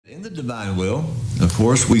In the divine will, of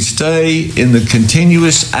course, we stay in the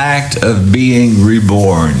continuous act of being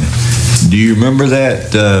reborn. Do you remember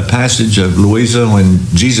that passage of Louisa when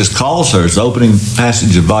Jesus calls her? It's the opening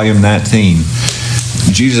passage of volume 19.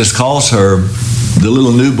 Jesus calls her the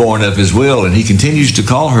little newborn of his will, and he continues to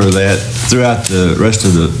call her that throughout the rest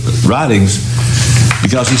of the writings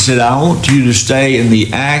because he said, I want you to stay in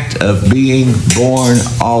the act of being born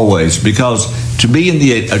always, because to be in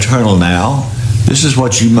the eternal now, this is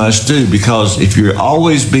what you must do, because if you're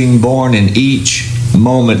always being born in each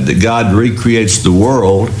moment that God recreates the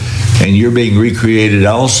world and you're being recreated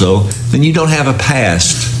also, then you don't have a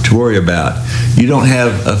past to worry about. You don't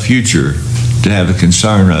have a future to have a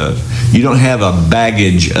concern of. You don't have a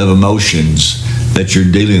baggage of emotions that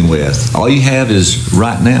you're dealing with. All you have is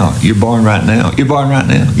right now. You're born right now. You're born right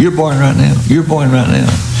now. You're born right now. You're born right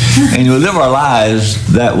now. And we live our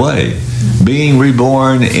lives that way, being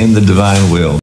reborn in the divine will.